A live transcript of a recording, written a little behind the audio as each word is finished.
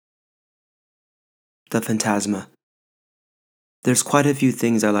The Phantasma. There's quite a few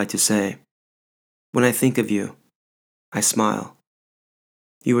things I like to say. When I think of you, I smile.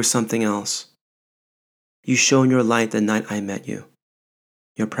 You were something else. You shone your light the night I met you.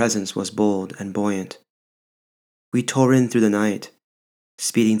 Your presence was bold and buoyant. We tore in through the night,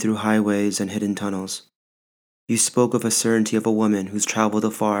 speeding through highways and hidden tunnels. You spoke of a certainty of a woman who's traveled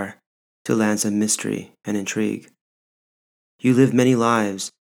afar to lands of mystery and intrigue. You lived many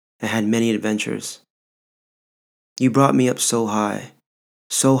lives and had many adventures. You brought me up so high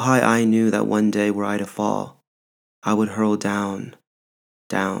I knew that one day were I to fall, I would hurl down,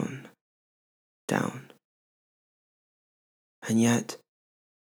 down, down. And yet,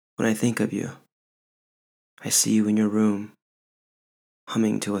 when I think of you, I see you in your room,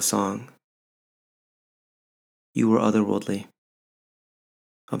 humming to a song. You were otherworldly,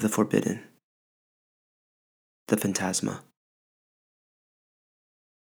 of the forbidden, the phantasma.